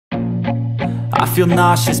I feel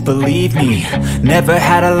nauseous, believe me. Never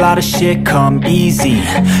had a lot of shit come easy.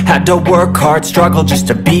 Had to work hard, struggle just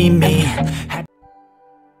to be me.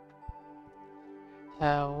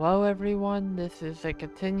 Hello everyone, this is a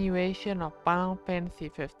continuation of Final Fantasy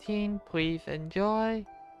 15. Please enjoy.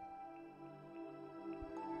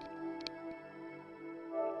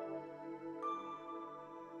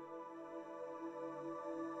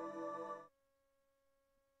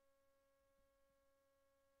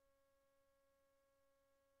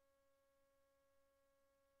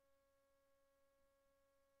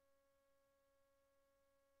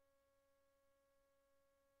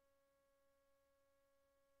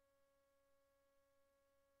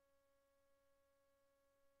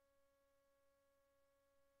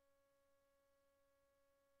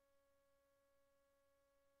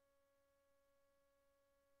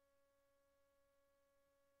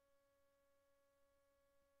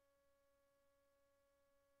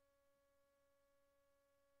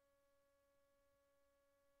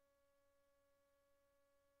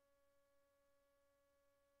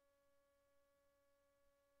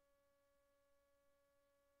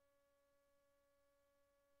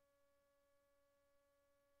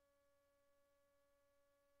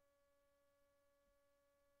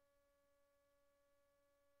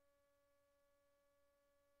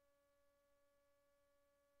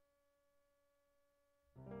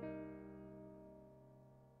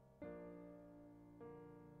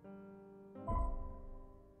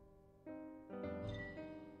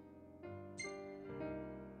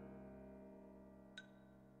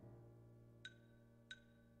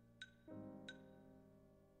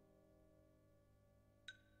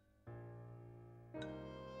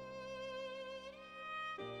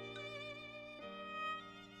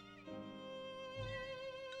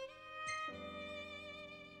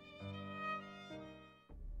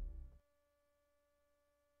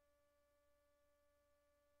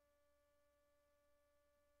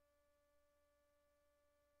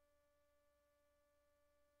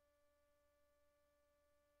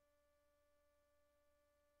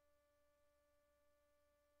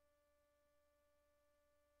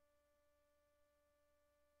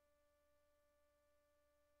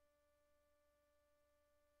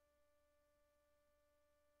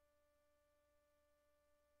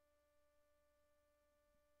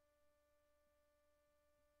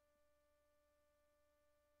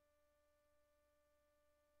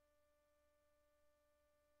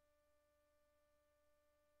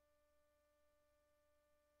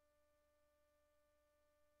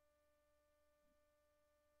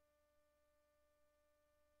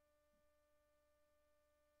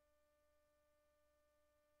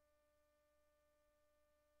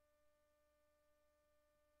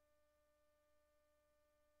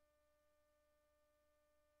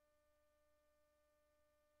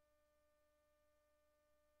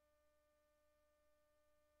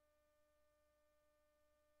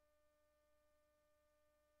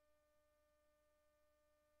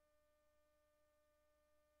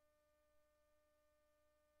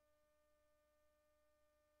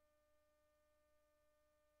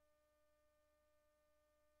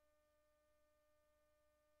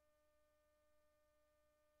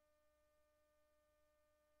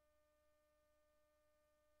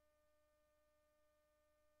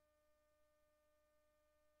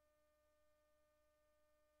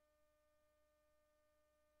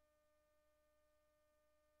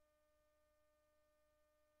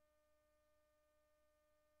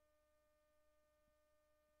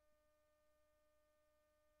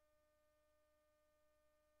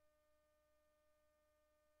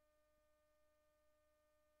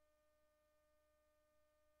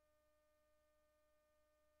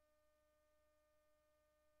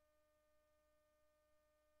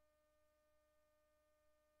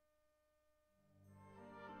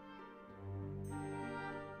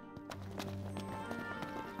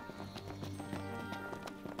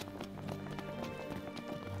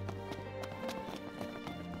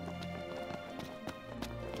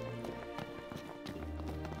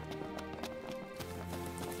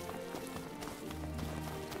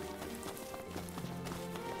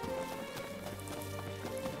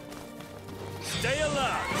 Stay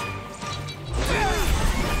alert!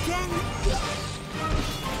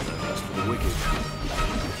 That's for the wicked.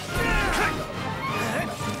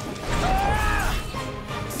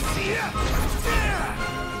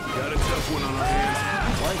 Got a tough one on our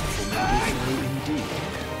hands. Quite formidable indeed.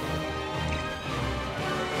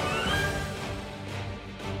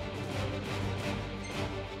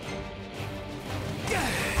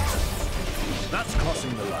 That's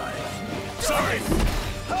crossing the line. Sorry!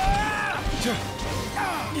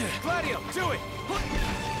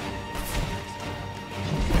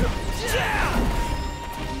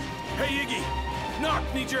 Hey, Iggy! Noct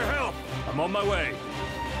needs your help! I'm on my way.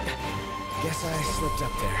 Guess I slipped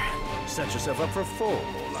up there. Set yourself up for a fall,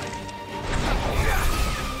 more like.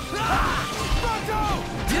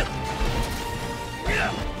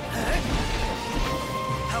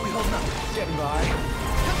 How we holding up? Getting by.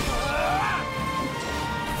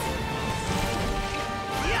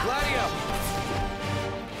 Gladio!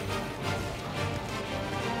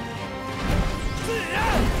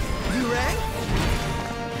 You rang?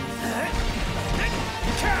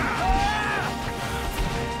 No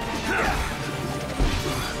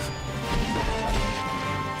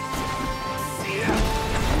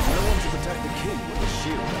one to protect the king with a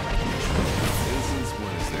shield. Since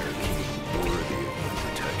when is there a king worthy of my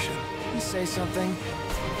protection? You say something?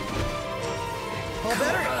 All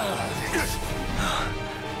better?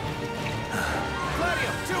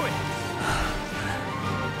 Gladio, do it!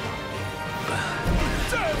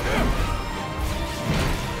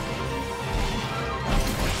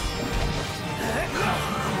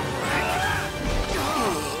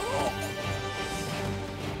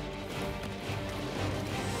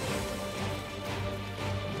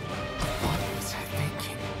 What was I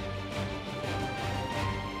thinking?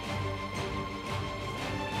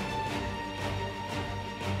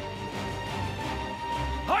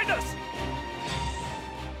 Behind us!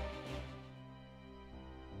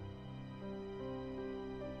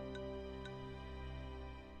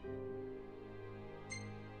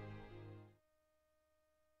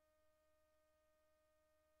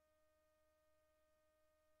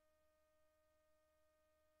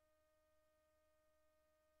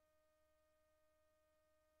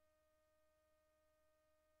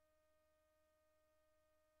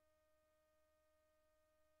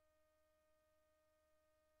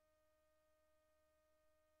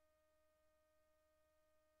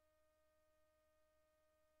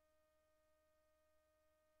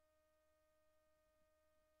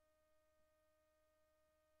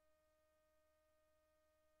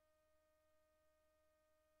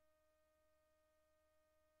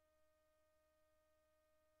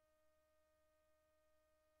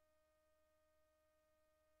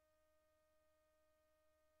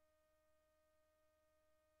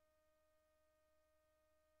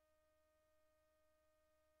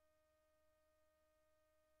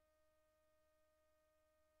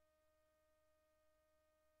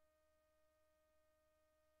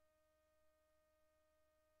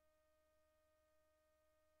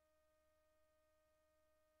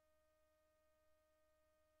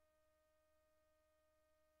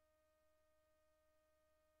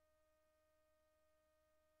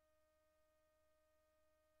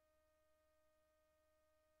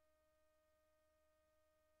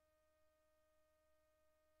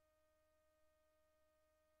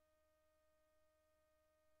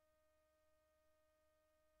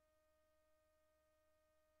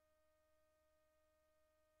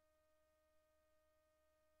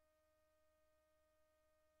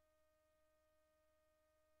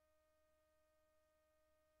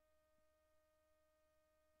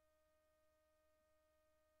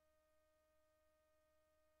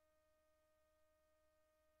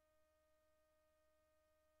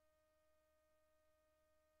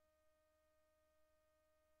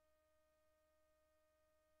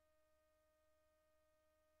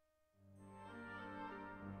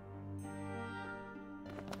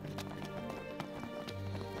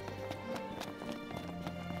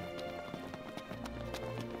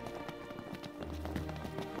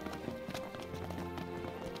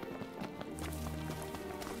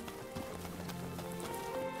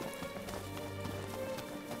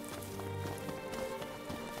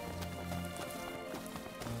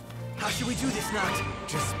 How should we do this, Noct?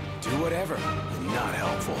 Just do whatever. Not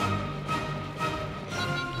helpful.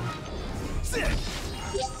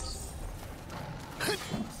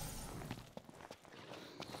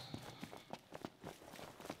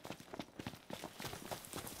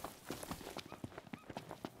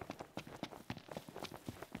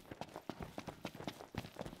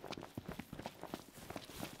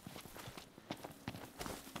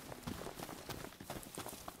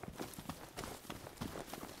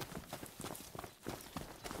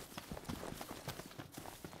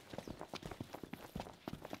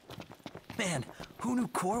 Man, who knew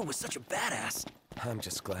Cor was such a badass? I'm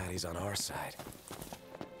just glad he's on our side.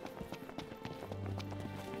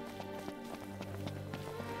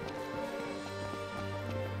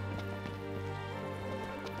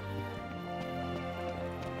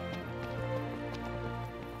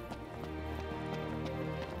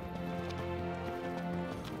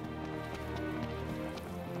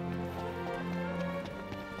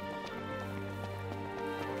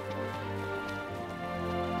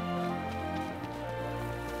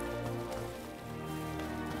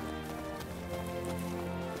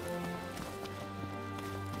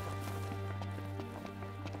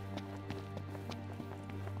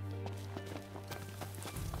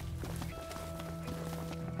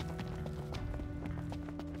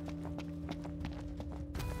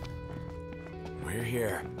 we're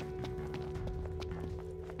here.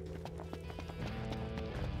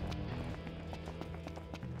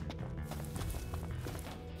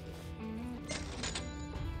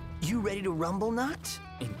 You ready to rumble, Nut?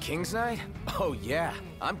 In King's Knight? Oh yeah,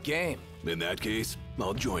 I'm game. In that case,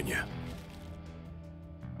 I'll join you.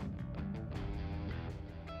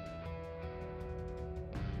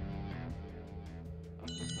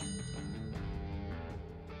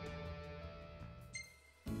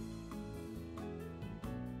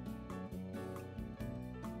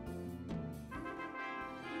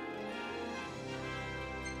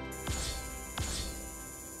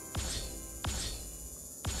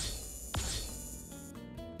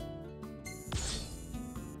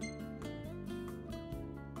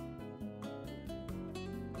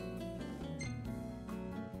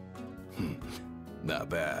 Not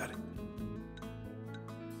bad.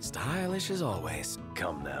 Stylish as always.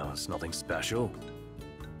 Come now, it's nothing special.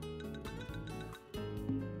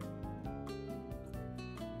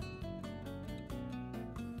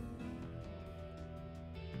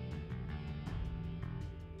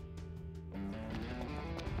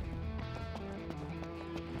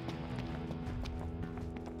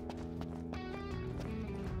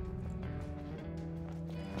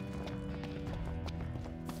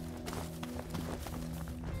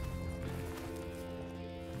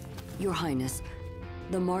 Your Highness,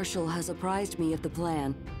 the Marshal has apprised me of the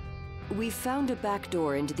plan. We've found a back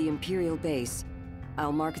door into the Imperial base.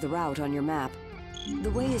 I'll mark the route on your map. The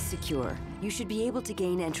way is secure. You should be able to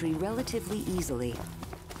gain entry relatively easily.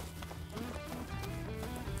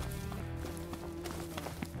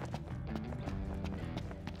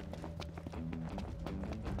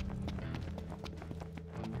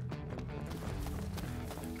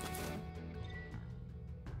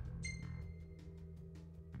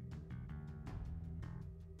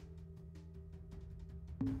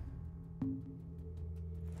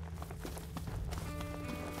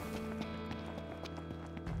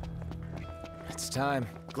 It's time.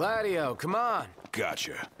 Gladio, come on!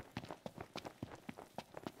 Gotcha.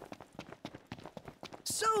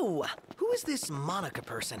 So, who is this Monica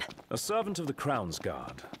person? A servant of the Crown's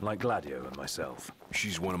Guard, like Gladio and myself.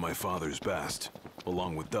 She's one of my father's best,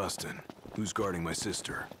 along with Dustin, who's guarding my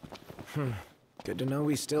sister. Good to know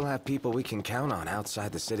we still have people we can count on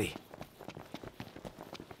outside the city.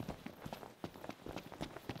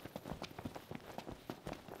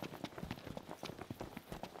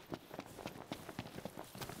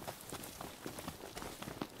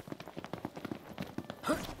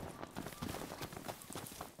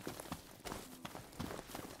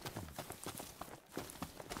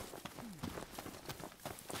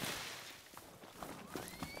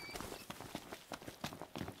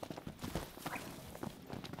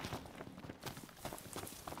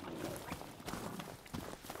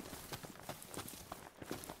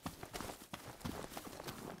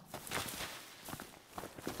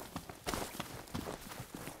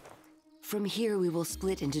 From here, we will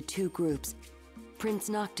split into two groups. Prince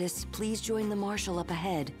Noctis, please join the Marshal up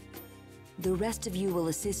ahead. The rest of you will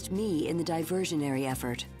assist me in the diversionary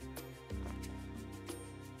effort.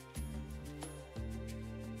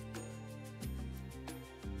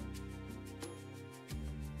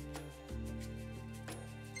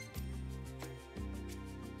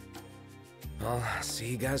 I'll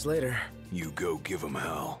see you guys later. You go give him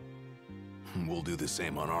hell. We'll do the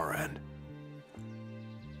same on our end.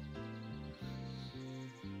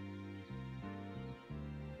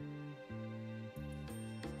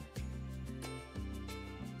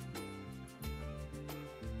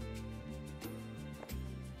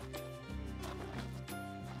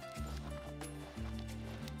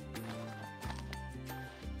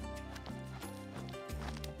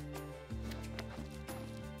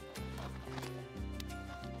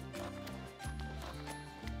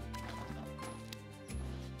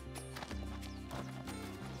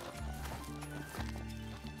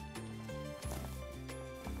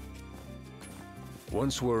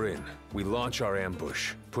 Once we're in, we launch our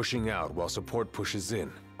ambush, pushing out while support pushes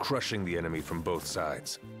in, crushing the enemy from both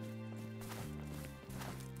sides.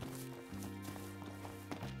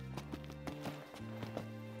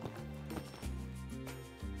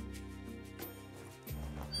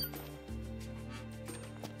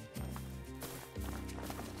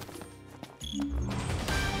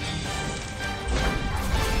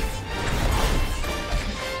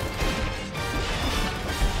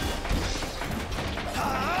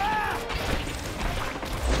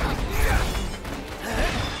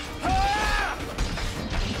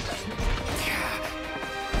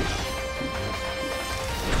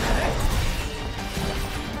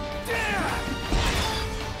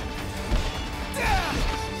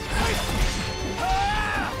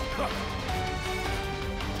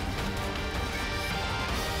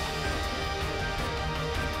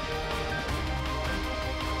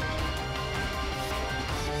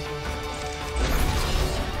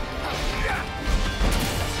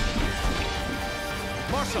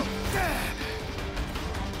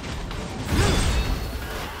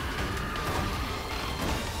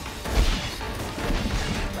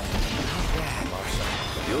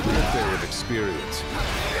 experience.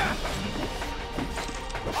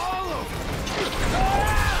 All over!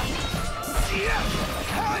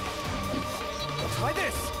 Try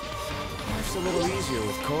this! Life's a little easier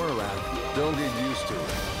with Core around. Don't get used to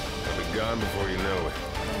it. I'll be gone before you know it.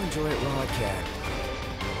 I'll enjoy it while I can.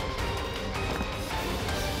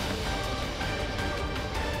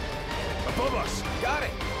 Above us! Got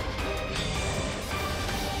it!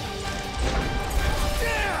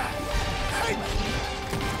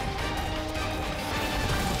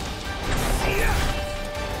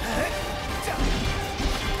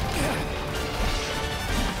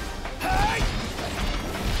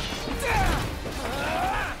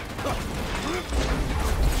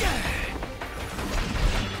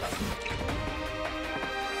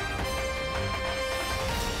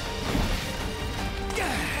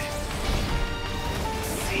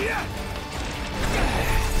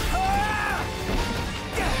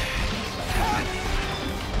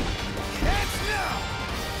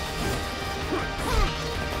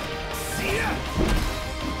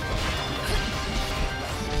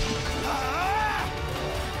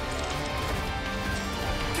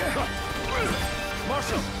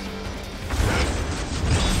 Marshall!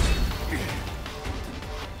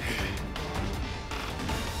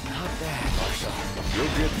 Not bad, Marshall.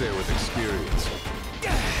 You'll get there with experience.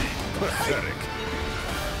 Pathetic.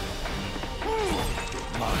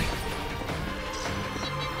 Mine.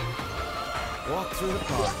 Walk through the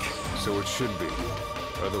park. So it should be.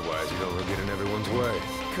 Otherwise, you don't get in everyone's way.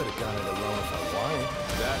 Could have gone it alone if I wanted.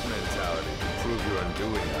 That mentality can prove your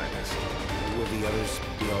undoing, Highness. Will the others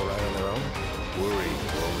be alright on their own? Worry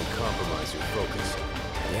will only compromise your focus.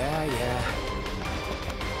 Yeah.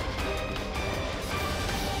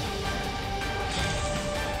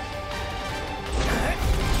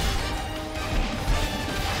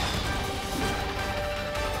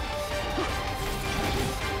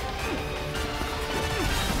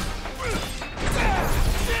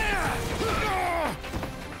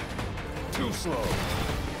 Too slow.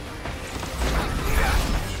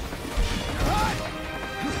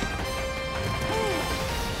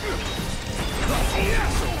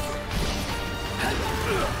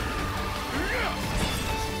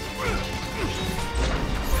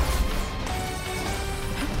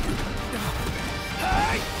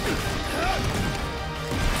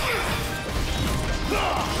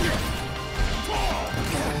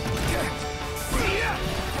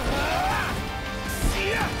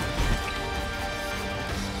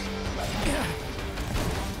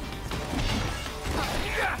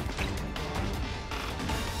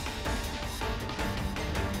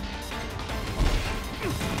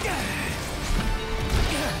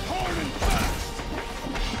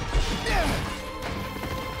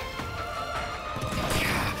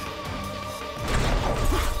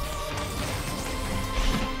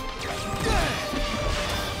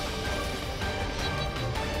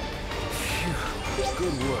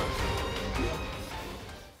 Good work.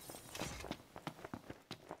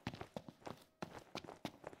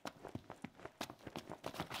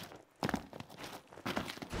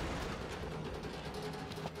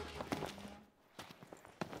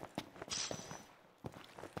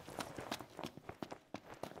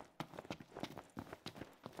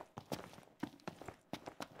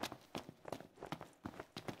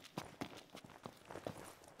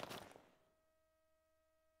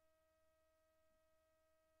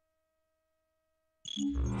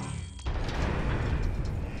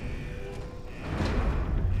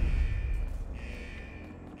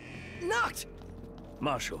 Noct!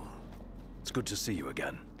 Marshal, it's good to see you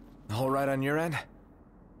again. All right on your end?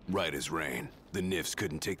 Right as rain. The Nifs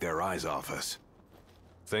couldn't take their eyes off us.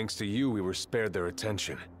 Thanks to you, we were spared their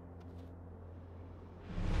attention.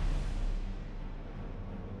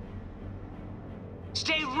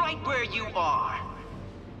 Stay right where you are.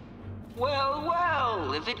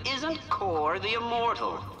 Well, if it isn't Core the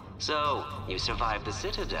Immortal. So, you survived the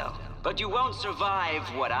Citadel. But you won't survive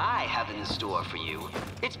what I have in store for you.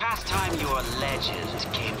 It's past time your legend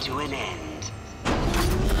came to an end.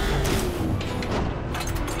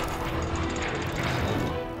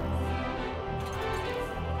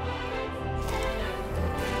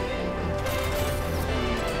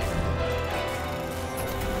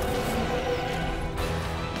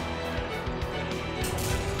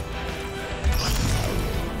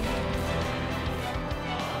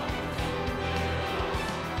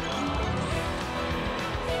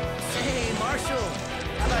 Hey, Marshall!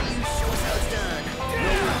 How about you show us how it's done? No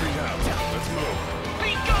ripping out. Let's move.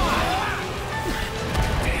 Be gone!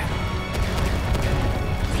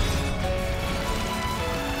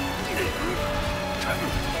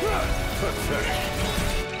 Pathetic.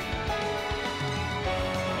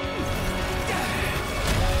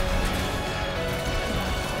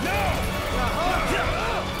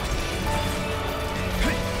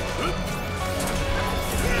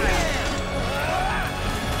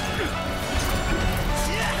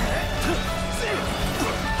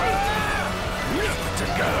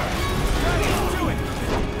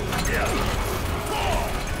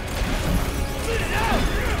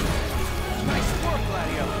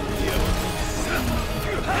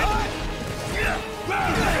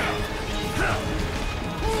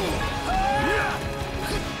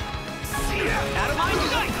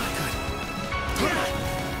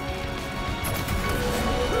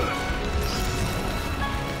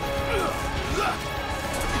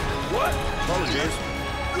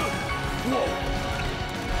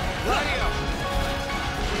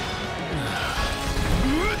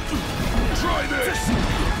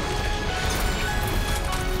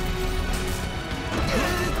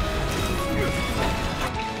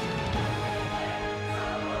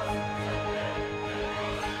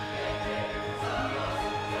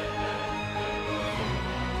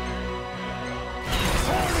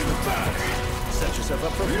 Set yourself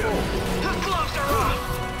up for a fall. The gloves are off!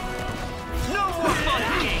 No more fun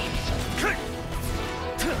and games!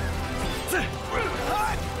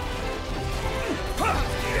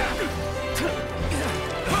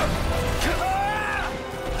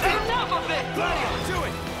 Enough of it! Do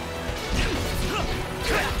it!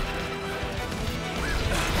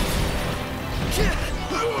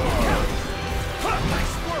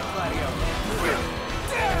 Nice work, Gladio!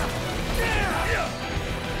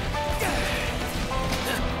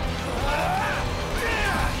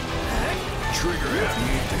 Trigger if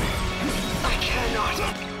need be. I cannot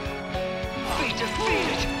be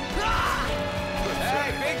defeated! Hey,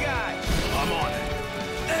 big guy! I'm on it.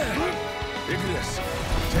 Ignis,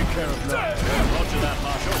 take care of that. Roger that,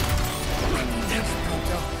 Marshal. Thanks,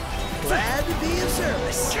 Proto. Glad to be of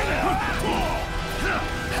service.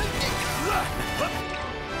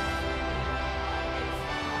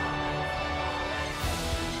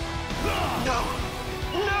 No!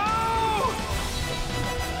 No!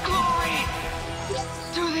 Glory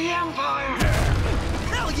to the Empire!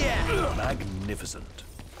 Hell yeah! Magnificent.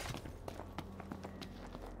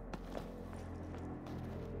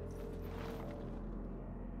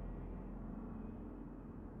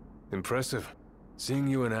 Impressive. Seeing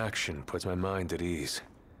you in action puts my mind at ease.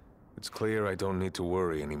 It's clear I don't need to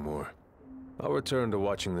worry anymore. I'll return to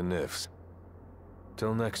watching the Nifs.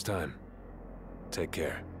 Till next time, take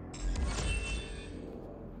care.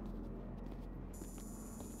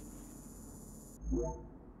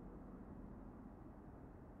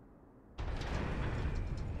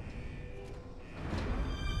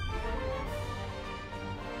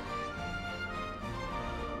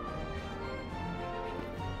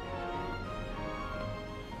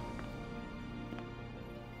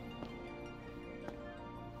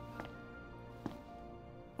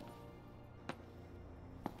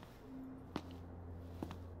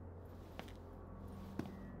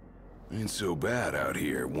 Ain't so bad out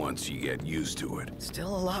here once you get used to it.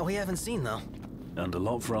 Still a lot we haven't seen, though. And a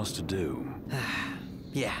lot for us to do.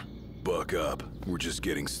 Yeah. Buck up. We're just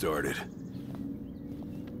getting started.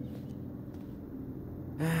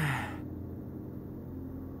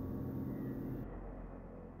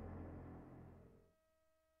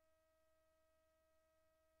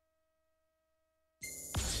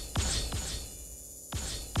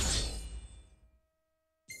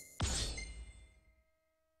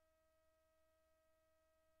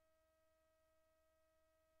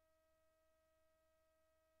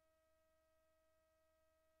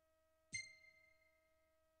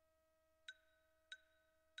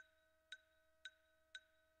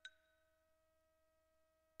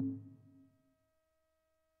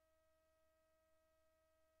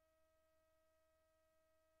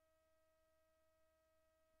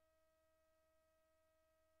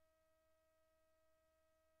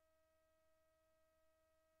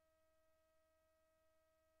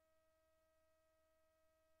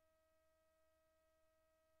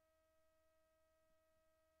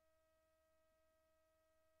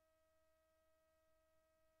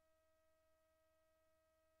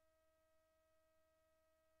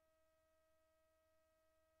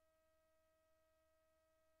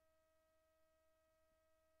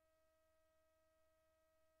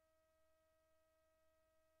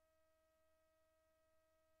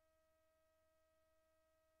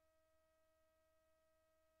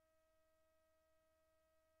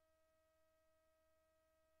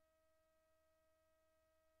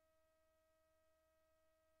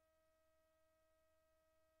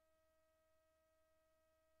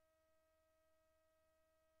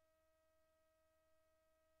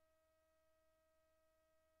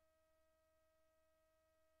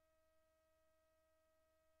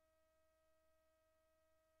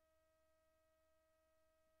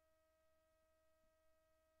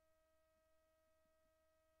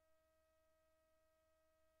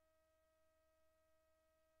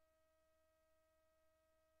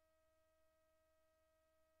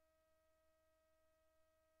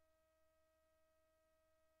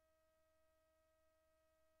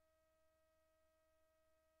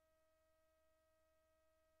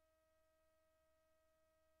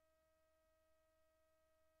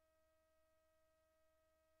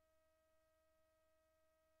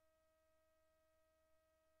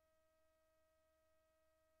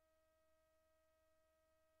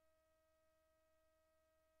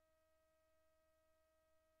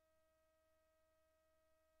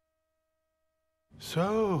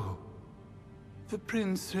 So, the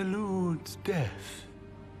prince eludes death.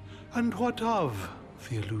 And what of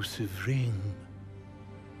the elusive ring?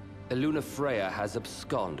 Lunafreya has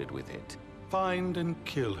absconded with it. Find and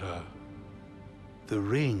kill her. The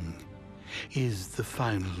ring is the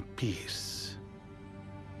final piece.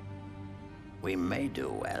 We may do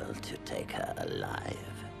well to take her alive.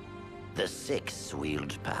 The Six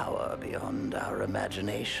wield power beyond our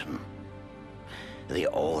imagination. The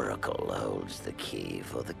Oracle holds the key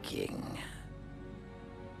for the king.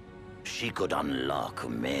 She could unlock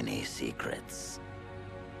many secrets.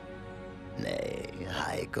 Nay,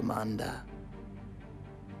 High Commander.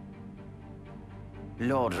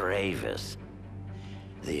 Lord Ravis,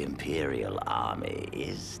 the Imperial Army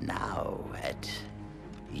is now at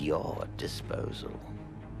your disposal.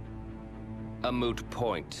 A moot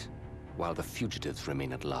point, while the fugitives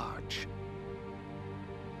remain at large.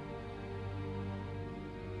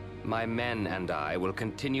 My men and I will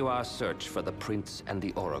continue our search for the Prince and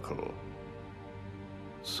the Oracle.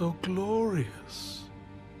 So glorious.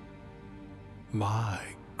 My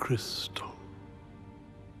crystal.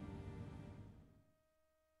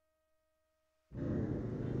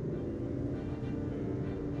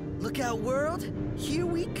 Look out, world! Here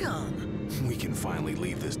we come! We can finally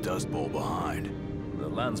leave this Dust Bowl behind. The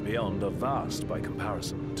lands beyond are vast by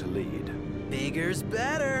comparison to Lead. Bigger's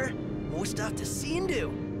better! More stuff to see and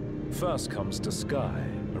do! First comes to Sky,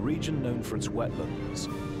 a region known for its wetlands.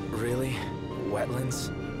 Really? Wetlands?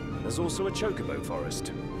 There's also a chocobo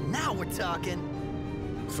forest. Now we're talking!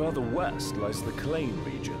 Further west lies the Clane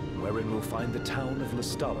region, wherein we'll find the town of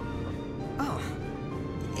Lestalem. Oh.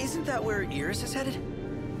 Isn't that where Iris is headed?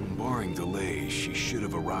 Barring delays, she should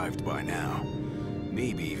have arrived by now.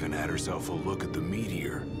 Maybe even had herself a look at the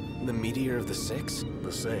meteor. The meteor of the Six?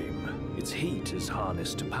 The same. Its heat is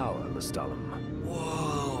harnessed to power Lestalem.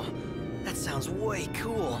 Whoa. That sounds way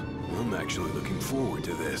cool. I'm actually looking forward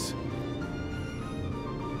to this.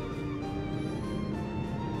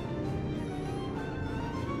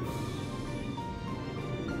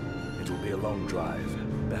 It'll be a long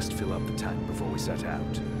drive. Best fill up the tank before we set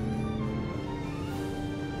out.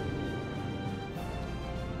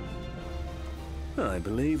 I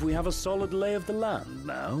believe we have a solid lay of the land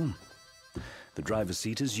now. The driver's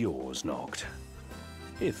seat is yours, Noct,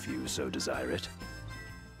 if you so desire it.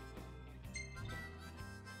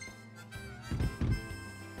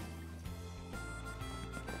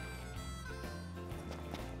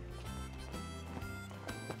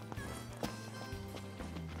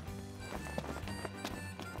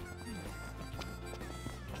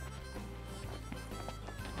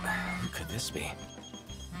 Who could this be?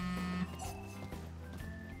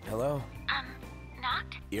 Hello?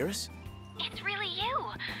 Noct? Iris? It's really you!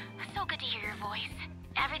 So good to hear your voice.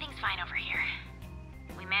 Everything's fine over here.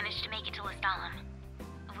 We managed to make it to Lestalem.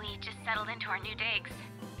 We just settled into our new digs.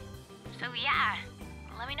 So yeah,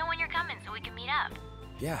 let me know when you're coming so we can meet up.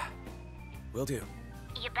 Yeah, will do.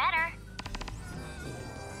 You better.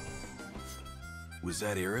 Was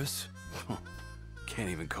that Iris? Can't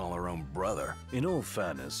even call her own brother. In all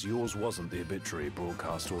fairness, yours wasn't the obituary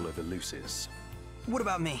broadcast all over Lucis. What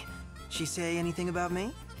about me? She say anything about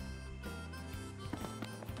me?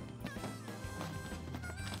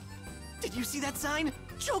 Did you see that sign?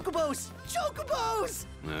 Chocobos! Chocobos!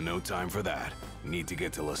 No time for that. Need to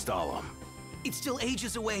get to Lestalem. It's still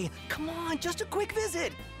ages away. Come on, just a quick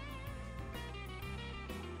visit.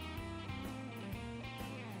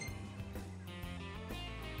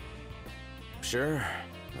 Sure.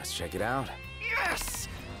 Let's check it out. Yes!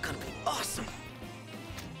 Gonna be awesome.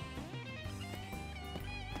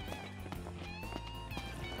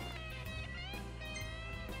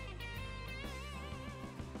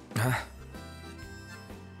 Huh?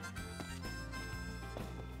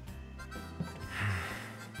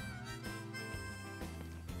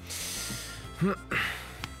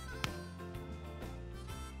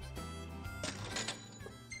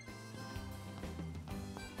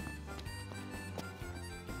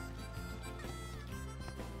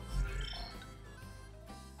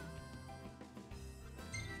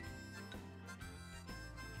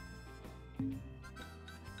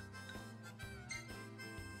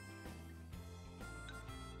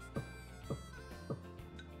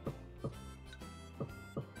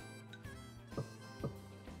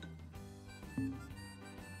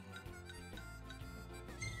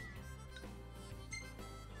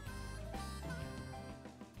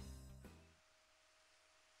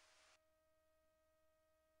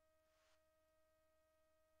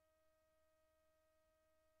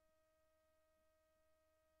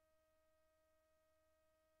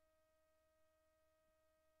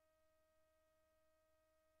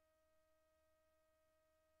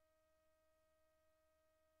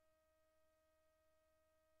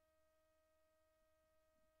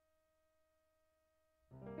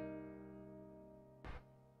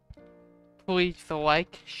 Please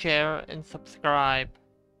like, share, and subscribe.